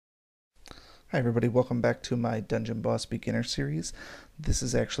Hi everybody, welcome back to my Dungeon Boss Beginner series. This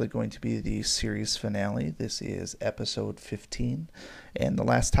is actually going to be the series finale. This is episode 15, and the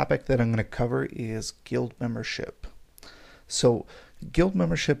last topic that I'm going to cover is guild membership. So, guild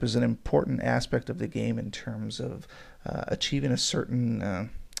membership is an important aspect of the game in terms of achieving a certain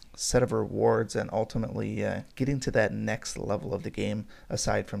set of rewards and ultimately getting to that next level of the game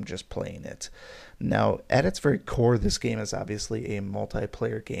aside from just playing it. Now, at its very core, this game is obviously a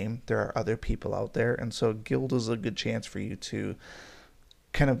multiplayer game. There are other people out there, and so guild is a good chance for you to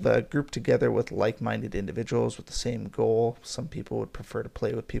kind of group together with like-minded individuals with the same goal. Some people would prefer to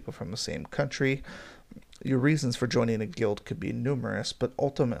play with people from the same country. Your reasons for joining a guild could be numerous, but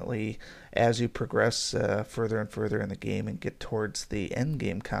ultimately, as you progress further and further in the game and get towards the end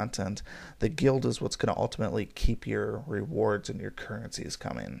game content, the guild is what's going to ultimately keep your rewards and your currencies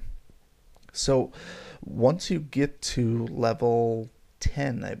coming. So, once you get to level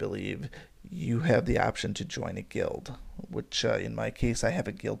 10, I believe, you have the option to join a guild, which in my case, I have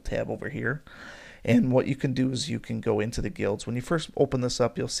a guild tab over here. And what you can do is you can go into the guilds. When you first open this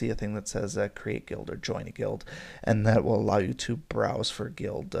up, you'll see a thing that says create guild or join a guild, and that will allow you to browse for a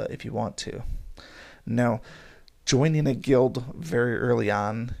guild if you want to. Now, joining a guild very early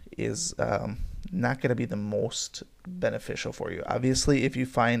on is not going to be the most beneficial for you. Obviously, if you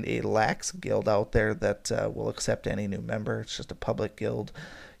find a lax guild out there that will accept any new member, it's just a public guild,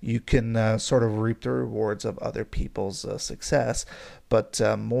 you can sort of reap the rewards of other people's success. But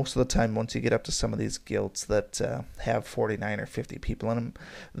most of the time, once you get up to some of these guilds that have 49 or 50 people in them,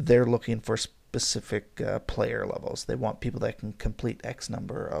 they're looking for specific player levels. They want people that can complete X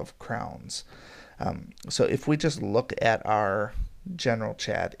number of crowns. So if we just look at our general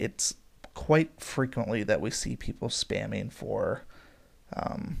chat, it's quite frequently that we see people spamming for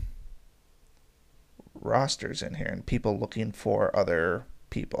rosters in here and people looking for other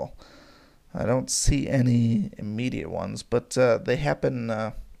people. I don't see any immediate ones, but they happen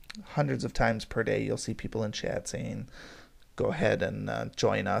hundreds of times per day. You'll see people in chat saying, go ahead and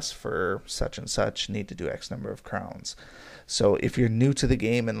join us for such and such, need to do X number of crowns. So if you're new to the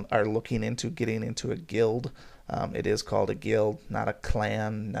game and are looking into getting into a guild, it is called a guild, not a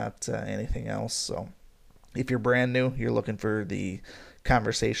clan, not anything else. So if you're brand new, you're looking for the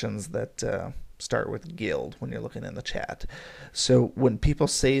conversations that start with guild when you're looking in the chat. So when people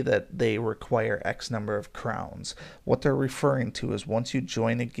say that they require X number of crowns, what they're referring to is once you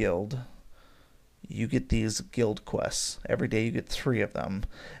join a guild, you get these guild quests. Every day you get 3 of them,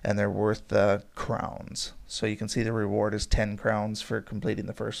 and they're worth crowns. So you can see the reward is 10 crowns for completing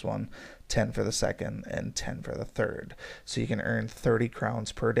the first one, 10 for the second, and 10 for the third. So you can earn 30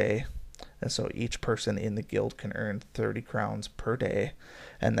 crowns per day. And so each person in the guild can earn 30 crowns per day,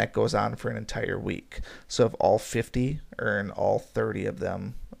 and that goes on for an entire week. So if all 50 earn all 30 of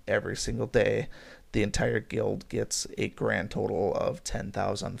them every single day, the entire guild gets a grand total of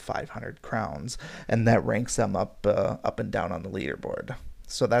 10,500 crowns, and that ranks them up and down on the leaderboard.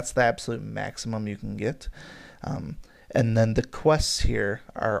 So that's the absolute maximum you can get. And then the quests here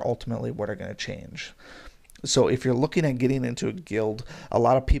are ultimately what are going to change. So if you're looking at getting into a guild, a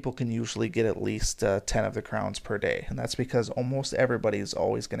lot of people can usually get at least 10 of the crowns per day. And that's because almost everybody is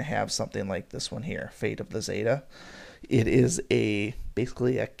always going to have something like this one here, Fate of the Zeta. It is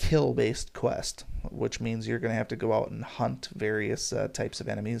basically a kill-based quest, which means you're going to have to go out and hunt various types of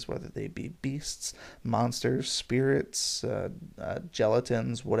enemies, whether they be beasts, monsters, spirits,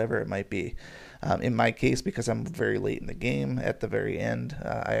 gelatins, whatever it might be. In my case, because I'm very late in the game, at the very end,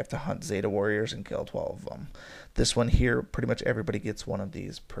 I have to hunt Zeta Warriors and kill 12 of them. This one here, pretty much everybody gets one of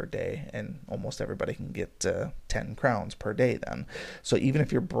these per day, and almost everybody can get 10 crowns per day then. So even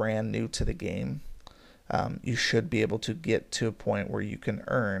if you're brand new to the game, you should be able to get to a point where you can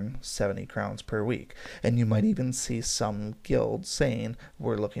earn 70 crowns per week. And you might even see some guilds saying,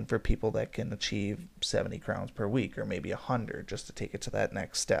 we're looking for people that can achieve 70 crowns per week, or maybe 100, just to take it to that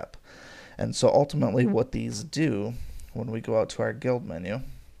next step. And so ultimately what these do, when we go out to our guild menu,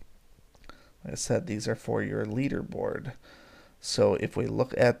 like I said, these are for your leaderboard. So if we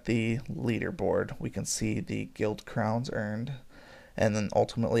look at the leaderboard, we can see the guild crowns earned, and then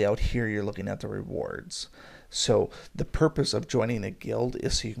ultimately out here you're looking at the rewards. So the purpose of joining a guild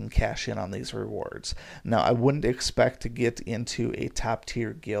is so you can cash in on these rewards. Now, I wouldn't expect to get into a top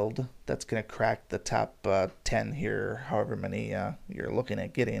tier guild that's going to crack the top 10 here, however many you're looking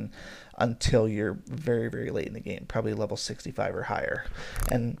at getting, until you're very, very late in the game, probably level 65 or higher.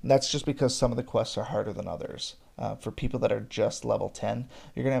 And that's just because some of the quests are harder than others. For people that are just level 10,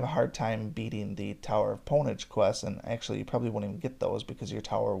 you're going to have a hard time beating the Tower of Ponage quests, and actually you probably won't even get those because your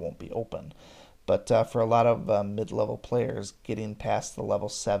tower won't be open. But for a lot of mid-level players, getting past the level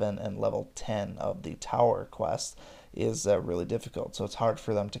 7 and level 10 of the tower quest is really difficult. So it's hard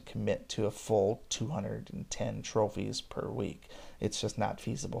for them to commit to a full 210 trophies per week. It's just not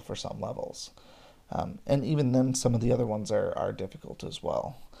feasible for some levels. And even then, some of the other ones are difficult as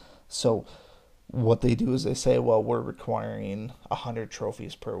well. So what they do is they say, well, we're requiring 100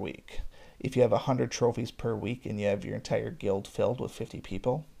 trophies per week. If you have 100 trophies per week and you have your entire guild filled with 50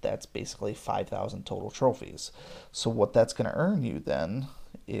 people, that's basically 5,000 total trophies. So what that's going to earn you then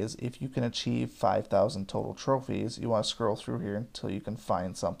is, if you can achieve 5,000 total trophies, you want to scroll through here until you can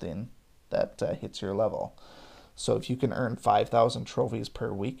find something that hits your level. So if you can earn 5,000 trophies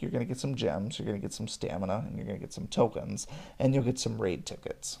per week, you're going to get some gems, you're going to get some stamina, and you're going to get some tokens, and you'll get some raid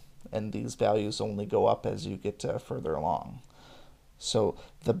tickets. And these values only go up as you get further along. So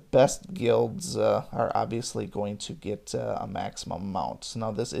the best guilds are obviously going to get a maximum amount. So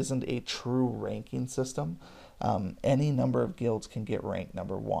now this isn't a true ranking system. Any number of guilds can get ranked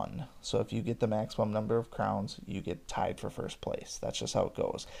number 1. So if you get the maximum number of crowns, you get tied for first place. That's just how it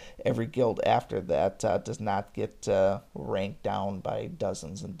goes. Every guild after that does not get ranked down by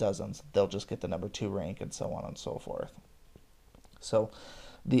dozens and dozens. They'll just get the number 2 rank, and so on and so forth. So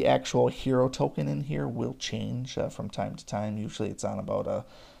the actual hero token in here will change from time to time. Usually it's on about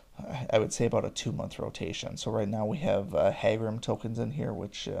I would say about a 2-month rotation. So right now we have Hagrim tokens in here,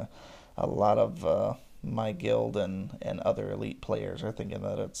 which a lot of my guild and other elite players are thinking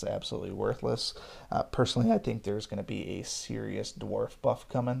that it's absolutely worthless. Personally, I think there's going to be a serious dwarf buff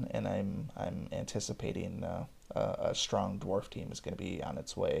coming, and I'm anticipating a strong dwarf team is going to be on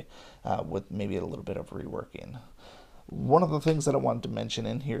its way with maybe a little bit of reworking. One of the things that I wanted to mention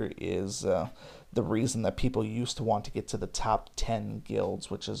in here is the reason that people used to want to get to the top 10 guilds,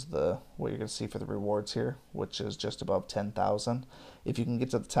 which is what you're going to see for the rewards here, which is just above 10,000. If you can get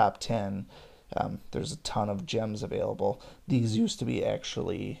to the top 10, there's a ton of gems available. These used to be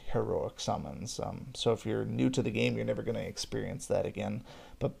actually heroic summons. So if you're new to the game, you're never going to experience that again.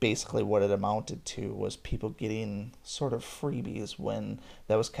 But basically what it amounted to was people getting sort of freebies, when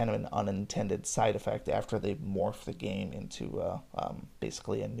that was kind of an unintended side effect after they morphed the game into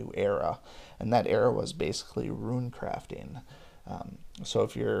basically a new era. And that era was basically rune crafting. So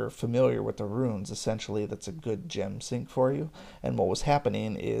if you're familiar with the runes, essentially that's a good gem sink for you. And what was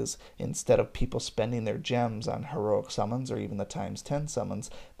happening is, instead of people spending their gems on heroic summons or even the times 10 summons,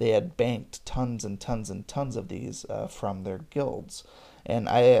 they had banked tons and tons and tons of these from their guilds. And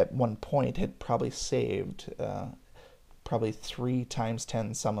I at one point had probably saved probably 3 times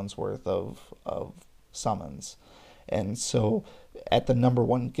 10 summons worth of summons. And so at the number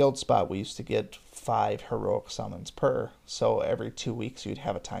 1 guild spot, we used to get 5 heroic summons per. So every 2 weeks, you'd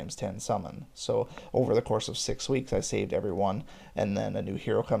have a times 10 summon. So over the course of 6 weeks, I saved every one. And then a new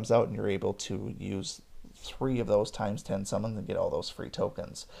hero comes out, and you're able to use 3 of those times 10 summons and get all those free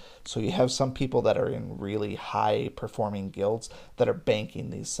tokens. So you have some people that are in really high performing guilds that are banking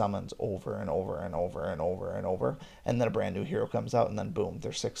these summons over and over and over and over and over. And then a brand new hero comes out, and then boom,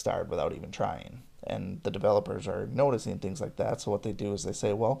 they're 6-starred without even trying. And the developers are noticing things like that. So what they do is they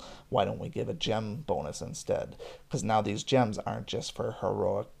say, well, why don't we give a gem bonus instead? Because now these gems aren't just for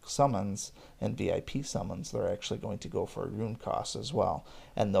heroic summons and VIP summons. They're actually going to go for rune costs as well.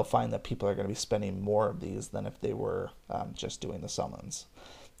 And they'll find that people are going to be spending more of these than if they were just doing the summons.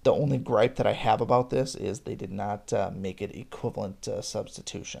 The only gripe that I have about this is they did not make it equivalent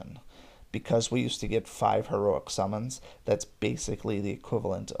substitution. Because we used to get 5 heroic summons, that's basically the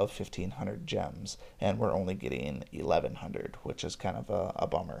equivalent of 1,500 gems, and we're only getting 1,100, which is kind of a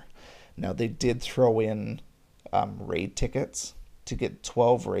bummer. Now, they did throw in raid tickets. To get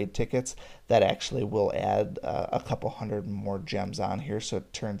 12 raid tickets, that actually will add a couple hundred more gems on here, so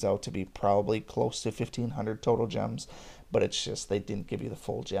it turns out to be probably close to 1,500 total gems. But it's just they didn't give you the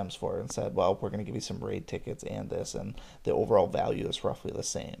full gems for it and said, well, we're going to give you some raid tickets and this, and the overall value is roughly the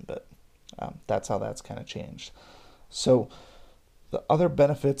same. But that's how that's kind of changed. So the other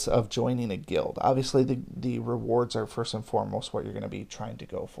benefits of joining a guild, obviously the rewards are first and foremost what you're going to be trying to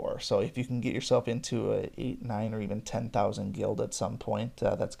go for. So if you can get yourself into a 8, 9, or even 10,000 guild at some point,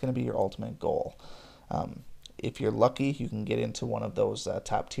 that's going to be your ultimate goal. If you're lucky, you can get into one of those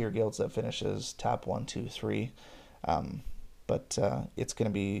top tier guilds that finishes top 1, 2, 3. But it's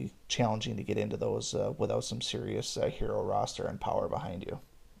going to be challenging to get into those without some serious hero roster and power behind you.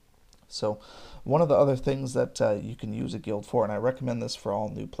 So one of the other things that you can use a guild for, and I recommend this for all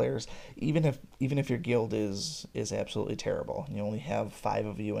new players, even if your guild is absolutely terrible, and you only have 5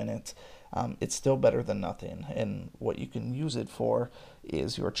 of you in it, it's still better than nothing. And what you can use it for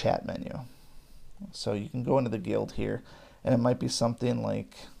is your chat menu. So you can go into the guild here, and it might be something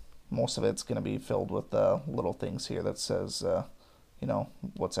like, most of it's going to be filled with little things here that says,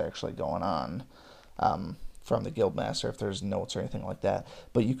 what's actually going on from the guild master, if there's notes or anything like that.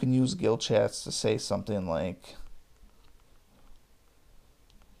 But you can use guild chats to say something like,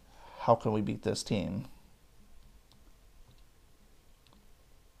 how can we beat this team?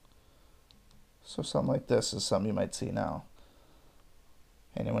 So something like this is something you might see now.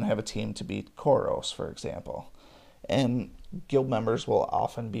 Anyone have a team to beat Koros, for example? And guild members will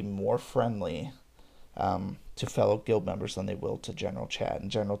often be more friendly to fellow guild members than they will to general chat. And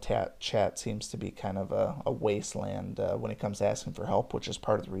general chat seems to be kind of a wasteland when it comes to asking for help, which is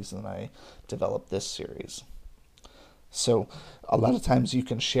part of the reason I developed this series. So a lot of times you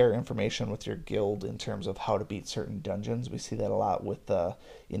can share information with your guild in terms of how to beat certain dungeons. We see that a lot with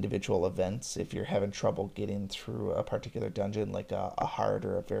individual events. If you're having trouble getting through a particular dungeon, like a hard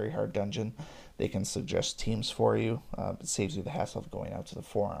or a very hard dungeon, they can suggest teams for you. It saves you the hassle of going out to the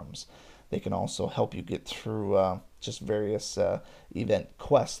forums. They can also help you get through just various event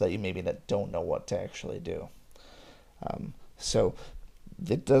quests that you maybe don't know what to actually do. So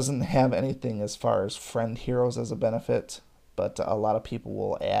it doesn't have anything as far as friend heroes as a benefit, but a lot of people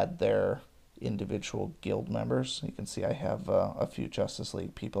will add their individual guild members. You can see I have a few Justice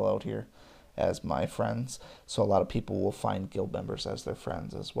League people out here as my friends, so a lot of people will find guild members as their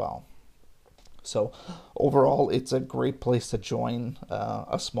friends as well. So overall, it's a great place to join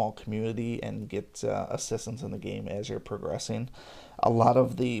a small community and get assistance in the game as you're progressing. A lot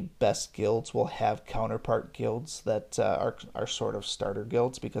of the best guilds will have counterpart guilds that are sort of starter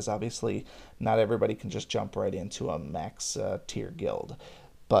guilds, because obviously not everybody can just jump right into a max tier guild.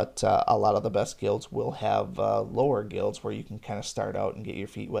 But a lot of the best guilds will have lower guilds where you can kind of start out and get your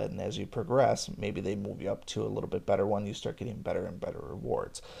feet wet, and as you progress, maybe they move you up to a little bit better one. You start getting better and better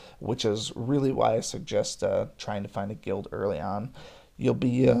rewards, which is really why I suggest trying to find a guild early on. You'll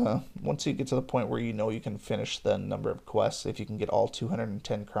be, once you get to the point where you know you can finish the number of quests, if you can get all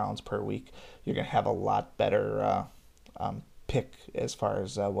 210 crowns per week, you're going to have a lot better pick as far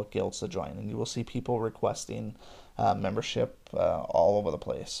as what guilds to join. And you will see people requesting membership all over the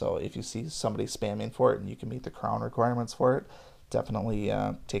place. So if you see somebody spamming for it and you can meet the crown requirements for it, definitely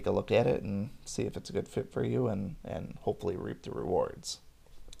take a look at it and see if it's a good fit for you, and hopefully reap the rewards.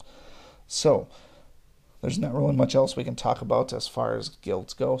 So there's not really much else we can talk about as far as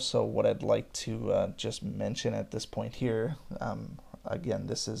guilds go. So what I'd like to just mention at this point here, again,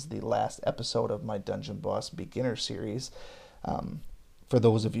 this is the last episode of my Dungeon Boss Beginner series. For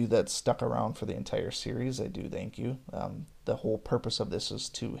those of you that stuck around for the entire series, I do thank you. The whole purpose of this is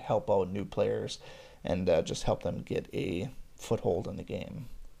to help out new players and just help them get a foothold in the game.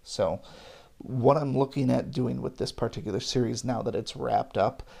 So what I'm looking at doing with this particular series, now that it's wrapped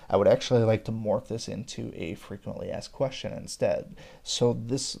up, I would actually like to morph this into a frequently asked question instead. So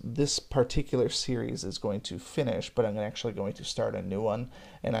this particular series is going to finish, but I'm actually going to start a new one,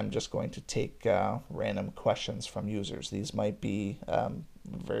 and I'm just going to take random questions from users. These might be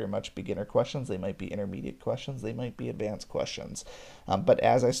very much beginner questions, they might be intermediate questions, they might be advanced questions. But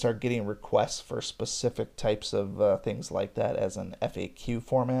as I start getting requests for specific types of things like that as an FAQ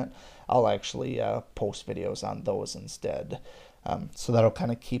format, I'll actually post videos on those instead. So that'll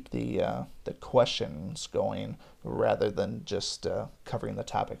kind of keep the questions going rather than just covering the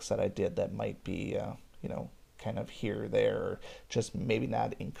topics that I did that might be, kind of here or there, or just maybe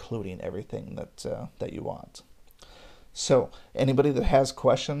not including everything that you want. So anybody that has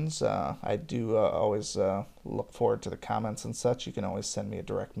questions, I do always look forward to the comments and such. You can always send me a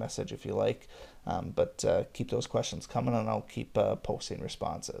direct message if you like, but keep those questions coming, and I'll keep posting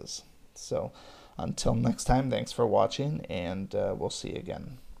responses. So until next time, thanks for watching, and we'll see you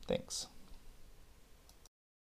again. Thanks.